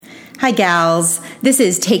Hi, gals. This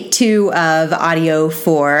is take 2 of audio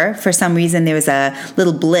 4. For some reason, there was a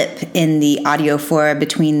little blip in the audio 4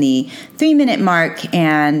 between the 3-minute mark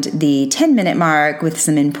and the 10-minute mark with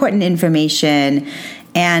some important information.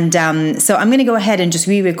 And so I'm going to go ahead and just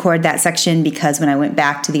re-record that section because when I went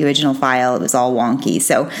back to the original file, it was all wonky.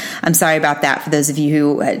 So I'm sorry about that for those of you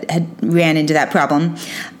who had ran into that problem.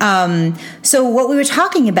 So what we were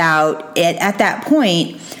talking about at that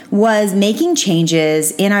point was making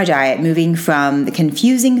changes in our diet, moving from the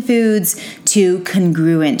confusing foods to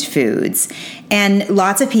congruent foods. And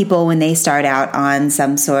lots of people, when they start out on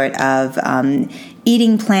some sort of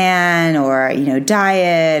eating plan or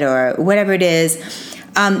diet or whatever it is,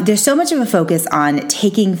 there's so much of a focus on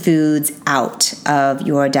taking foods out of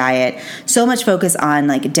your diet, so much focus on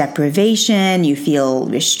like deprivation, you feel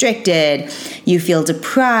restricted, you feel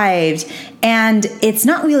deprived, and it's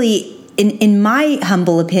not really, in my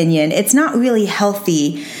humble opinion, it's not really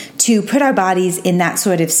healthy to put our bodies in that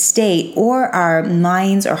sort of state or our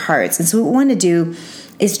minds or hearts. And so what we want to do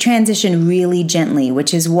is transition really gently,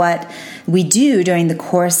 which is what we do during the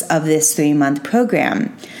course of this 3-month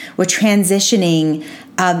program. We're transitioning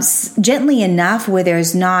gently enough where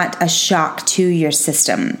there's not a shock to your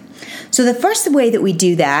system. So the first way that we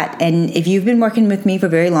do that, and if you've been working with me for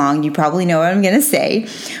very long, you probably know what I'm going to say,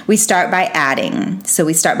 we start by adding. So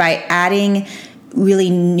we start by adding really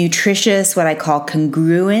nutritious, what I call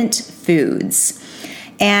congruent foods.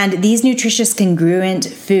 And these nutritious congruent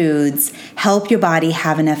foods help your body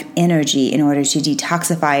have enough energy in order to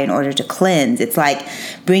detoxify, in order to cleanse. It's like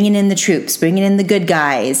bringing in the troops, bringing in the good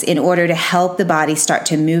guys in order to help the body start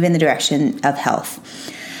to move in the direction of health.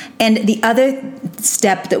 And the other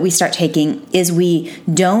step that we start taking is we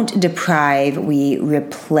don't deprive, we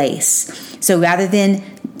replace. So rather than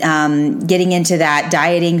getting into that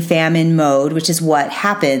dieting famine mode, which is what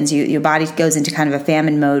happens, your body goes into kind of a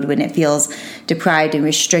famine mode when it feels deprived and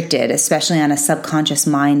restricted, especially on a subconscious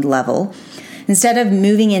mind level. Instead of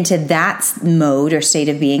moving into that mode or state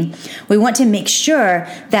of being, we want to make sure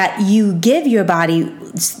that you give your body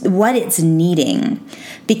what it's needing.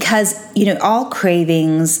 Because, all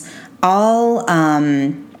cravings, all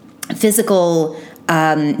physical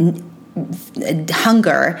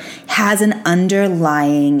hunger has an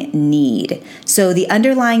underlying need. So the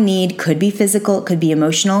underlying need could be physical, it could be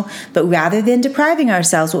emotional, but rather than depriving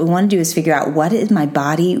ourselves, what we want to do is figure out what is my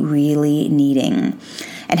body really needing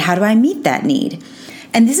and how do I meet that need?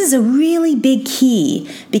 And this is a really big key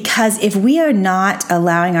because if we are not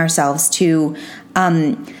allowing ourselves to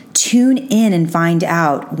tune in and find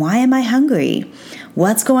out, why am I hungry?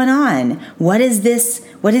 What's going on? What is this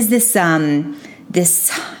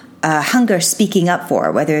hunger speaking up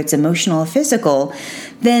for, whether it's emotional or physical,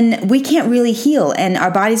 then we can't really heal, and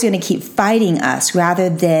our body's going to keep fighting us rather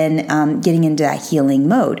than getting into that healing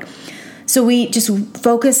mode. So we just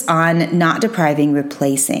focus on not depriving,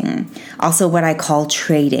 replacing. Also what I call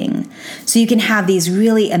trading. So you can have these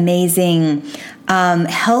really amazing,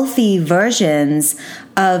 healthy versions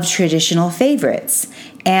of traditional favorites.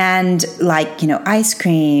 And like, ice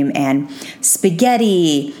cream and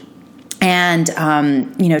spaghetti and,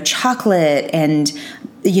 chocolate and,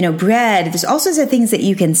 bread. There's all sorts of things that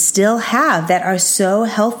you can still have that are so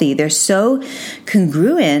healthy. They're so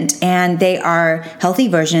congruent and they are healthy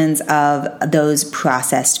versions of those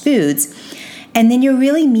processed foods. And then you're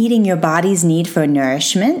really meeting your body's need for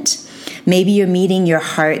nourishment. Maybe you're meeting your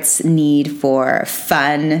heart's need for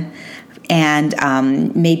fun. And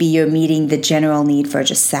maybe you're meeting the general need for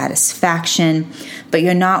just satisfaction, but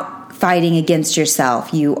you're not fighting against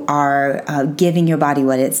yourself. You are giving your body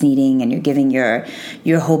what it's needing, and you're giving your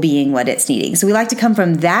whole being what it's needing. So we like to come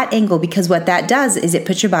from that angle because what that does is it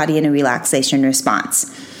puts your body in a relaxation response.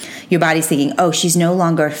 Your body's thinking, oh, she's no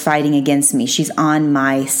longer fighting against me. She's on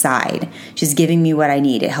my side. She's giving me what I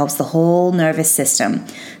need. It helps the whole nervous system,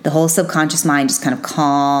 the whole subconscious mind just kind of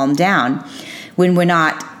calm down. When we're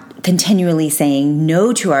not continually saying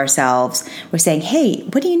no to ourselves, we're saying, hey,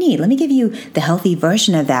 what do you need? Let me give you the healthy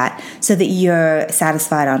version of that so that you're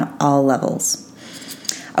satisfied on all levels.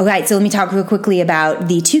 All right, so let me talk real quickly about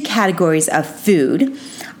the 2 categories of food.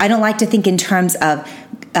 I don't like to think in terms of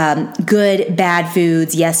good, bad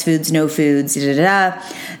foods, yes foods, no foods,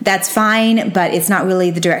 That's fine, but it's not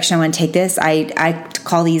really the direction I want to take this. I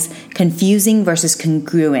call these confusing versus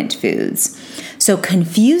congruent foods. So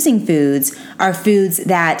confusing foods are foods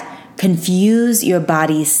that confuse your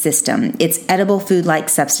body's system. It's edible food-like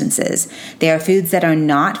substances. They are foods that are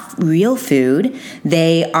not real food.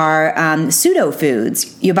 They are pseudo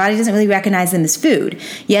foods. Your body doesn't really recognize them as food.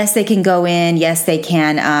 Yes, they can go in. Yes, they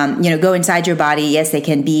can go inside your body. Yes, they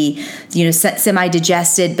can be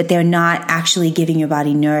semi-digested, but they're not actually giving your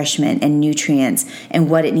body nourishment and nutrients and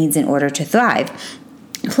what it needs in order to thrive.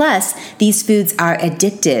 Plus, these foods are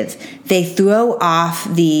addictive. They throw off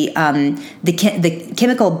the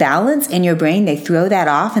chemical balance in your brain. They throw that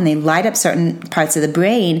off, and they light up certain parts of the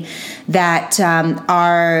brain that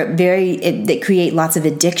that create lots of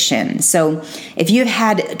addiction. So, if you've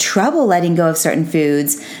had trouble letting go of certain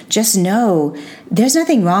foods, just know there's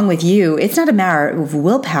nothing wrong with you. It's not a matter of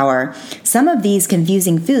willpower. Some of these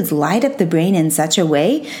confusing foods light up the brain in such a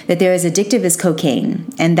way that they're as addictive as cocaine,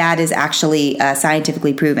 and that is actually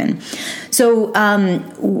scientifically proven. So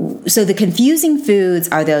the confusing foods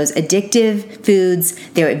are those addictive foods.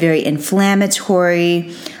 They're very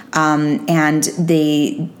inflammatory, and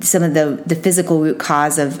some of the physical root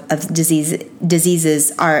cause of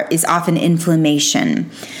diseases is often inflammation.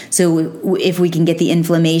 So if we can get the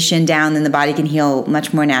inflammation down, then the body can heal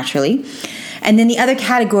much more naturally. And then the other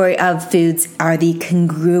category of foods are the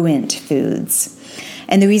congruent foods.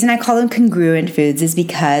 And the reason I call them congruent foods is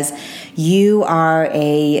because you are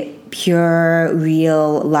a pure,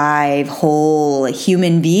 real, live, whole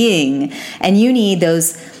human being, and you need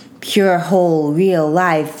those pure, whole, real,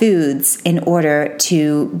 live foods in order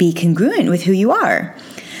to be congruent with who you are.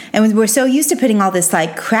 And we're so used to putting all this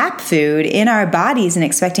like crap food in our bodies and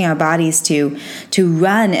expecting our bodies to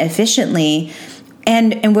run efficiently,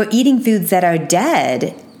 and we're eating foods that are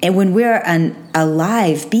dead. And when we're a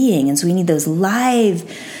live being, and so we need those live,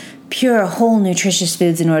 pure, whole, nutritious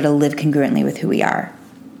foods in order to live congruently with who we are.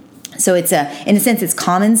 So in a sense, it's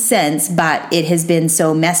common sense, but it has been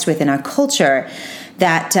so messed with in our culture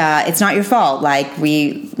that it's not your fault. Like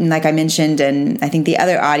I mentioned, and I think the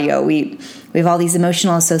other audio, we have all these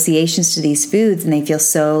emotional associations to these foods, and they feel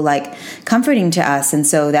so like comforting to us. And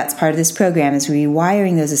so that's part of this program, is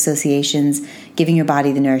rewiring those associations, giving your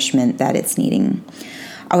body the nourishment that it's needing.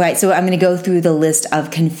 All right, so I'm going to go through the list of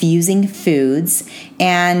confusing foods,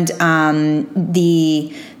 and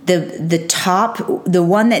the top, the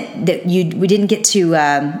one that we didn't get to,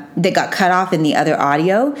 that got cut off in the other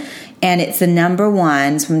audio, and it's the number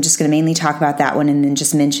one. So I'm just going to mainly talk about that one, and then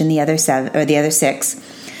just mention the other six.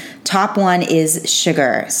 Top one is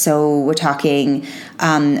sugar. So we're talking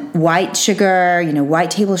white sugar,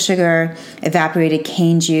 white table sugar, evaporated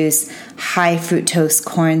cane juice, high fructose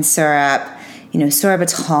corn syrup,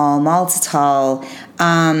 sorbitol, maltitol,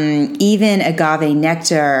 even agave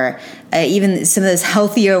nectar, even some of those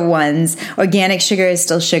healthier ones. Organic sugar is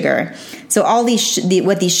still sugar. So all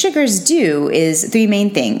what these sugars do is three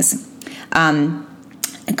main things.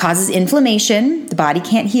 It causes inflammation. The body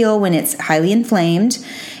can't heal when it's highly inflamed.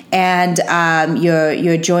 And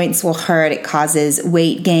your joints will hurt. It causes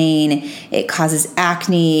weight gain. It causes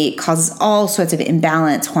acne. It causes all sorts of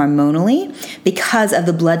imbalance hormonally because of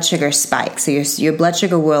the blood sugar spike. So your blood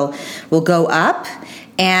sugar will go up,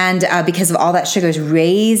 and because of all that sugar is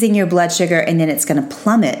raising your blood sugar, and then it's going to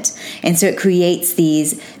plummet. And so it creates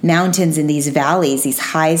these mountains and these valleys, these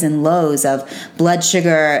highs and lows of blood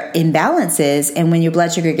sugar imbalances. And when your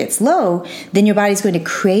blood sugar gets low, then your body's going to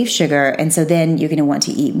crave sugar. And so then you're going to want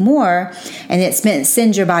to eat more. And it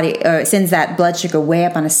sends that blood sugar way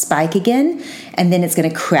up on a spike again. And then it's going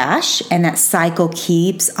to crash. And that cycle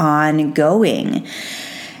keeps on going.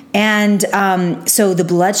 And so the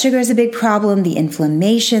blood sugar is a big problem. The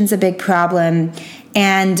inflammation's a big problem.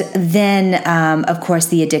 And then, of course,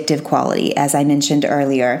 the addictive quality, as I mentioned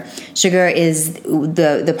earlier. Sugar is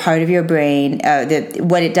the part of your brain,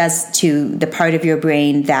 what it does to the part of your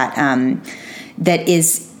brain that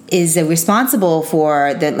is responsible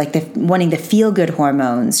for wanting the feel-good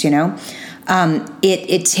hormones,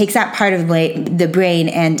 It takes that part of the brain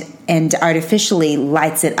and artificially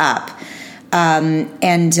lights it up. In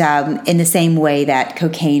the same way that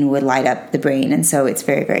cocaine would light up the brain. And so it's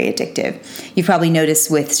very, very addictive. You probably notice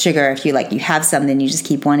with sugar, if you have some, then you just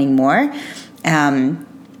keep wanting more.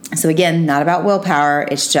 So again, not about willpower.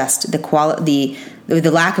 It's just the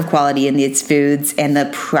lack of quality in these foods and the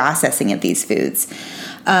processing of these foods.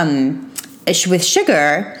 With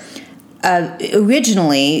sugar,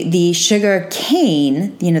 originally the sugar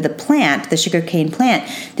cane, the sugar cane plant,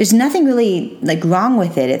 there's nothing really wrong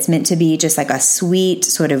with it. It's meant to be just like a sweet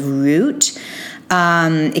sort of root.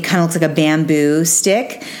 It kind of looks like a bamboo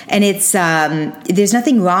stick, and it's there's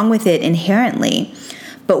nothing wrong with it inherently.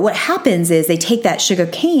 But what happens is they take that sugar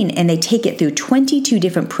cane and they take it through 22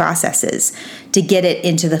 different processes to get it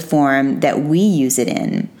into the form that we use it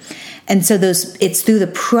in. And so it's through the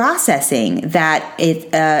processing that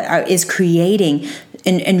it is creating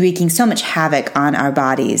and wreaking so much havoc on our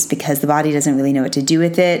bodies, because the body doesn't really know what to do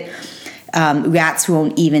with it. Rats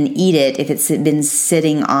won't even eat it if it's been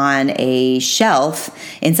sitting on a shelf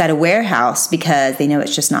inside a warehouse, because they know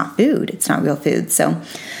it's just not food. It's not real food. So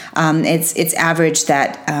it's average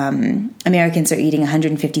that Americans are eating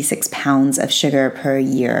 156 pounds of sugar per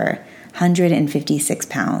year. 156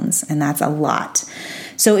 pounds, and that's a lot.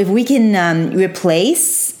 So if we can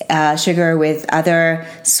replace sugar with other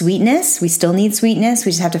sweetness, we still need sweetness.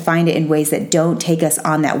 We just have to find it in ways that don't take us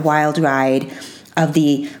on that wild ride of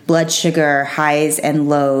the blood sugar highs and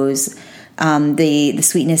lows, the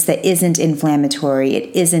sweetness that isn't inflammatory,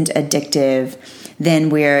 it isn't addictive, then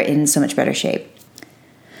we're in so much better shape.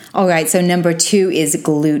 All right, so number 2 is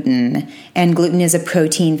gluten. And gluten is a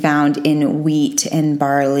protein found in wheat and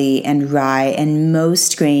barley and rye and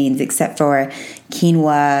most grains except for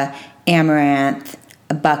quinoa, amaranth,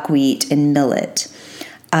 buckwheat, and millet.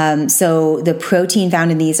 So the protein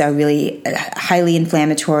found in these are really highly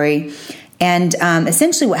inflammatory. And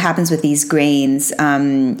essentially what happens with these grains,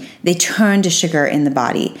 they turn to sugar in the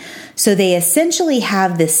body. So they essentially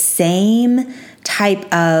have the same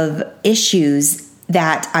type of issues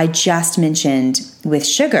that I just mentioned with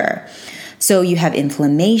sugar. So you have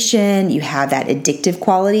inflammation, you have that addictive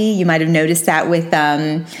quality. You might have noticed that with,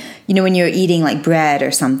 when you're eating like bread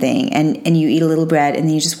or something and you eat a little bread and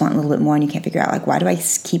then you just want a little bit more and you can't figure out like, why do I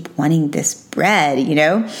keep wanting this bread,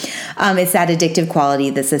 It's that addictive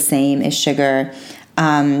quality that's the same as sugar.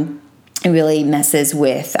 It really messes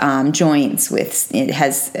with joints.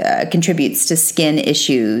 Contributes to skin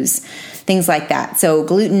issues, things like that. So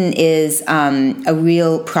gluten is a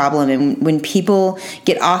real problem, and when people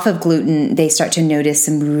get off of gluten, they start to notice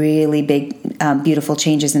some really big, beautiful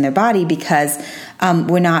changes in their body, because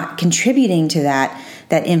we're not contributing to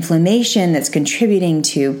that inflammation that's contributing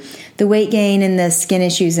to the weight gain and the skin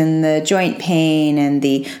issues and the joint pain and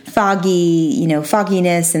the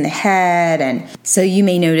fogginess in the head. And so you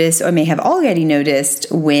may notice, or may have already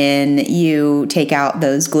noticed, when you take out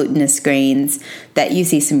those glutinous grains, that you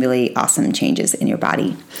see some really awesome changes in your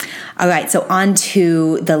body. All right, so on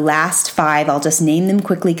to the last 5. I'll just name them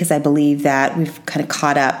quickly because I believe that we've kind of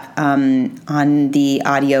caught up on the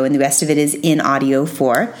audio, and the rest of it is in audio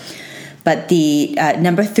 4. But the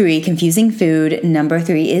number 3, confusing food. Number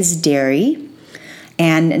 3 is dairy.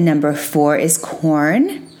 And number 4 is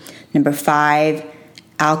corn. Number 5,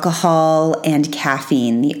 alcohol and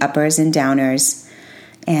caffeine, the uppers and downers.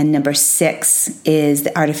 And number 6 is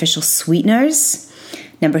the artificial sweeteners.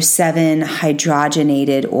 Number 7,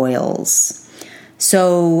 hydrogenated oils.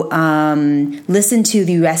 So listen to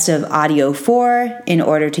the rest of audio 4 in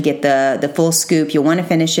order to get the full scoop. You'll want to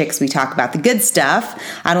finish it because we talk about the good stuff.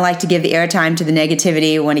 I don't like to give the airtime to the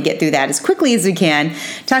negativity. We want to get through that as quickly as we can.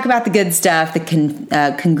 Talk about the good stuff, the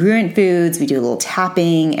congruent foods. We do a little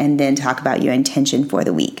tapping, and then talk about your intention for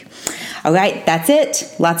the week. All right, that's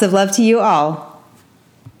it. Lots of love to you all.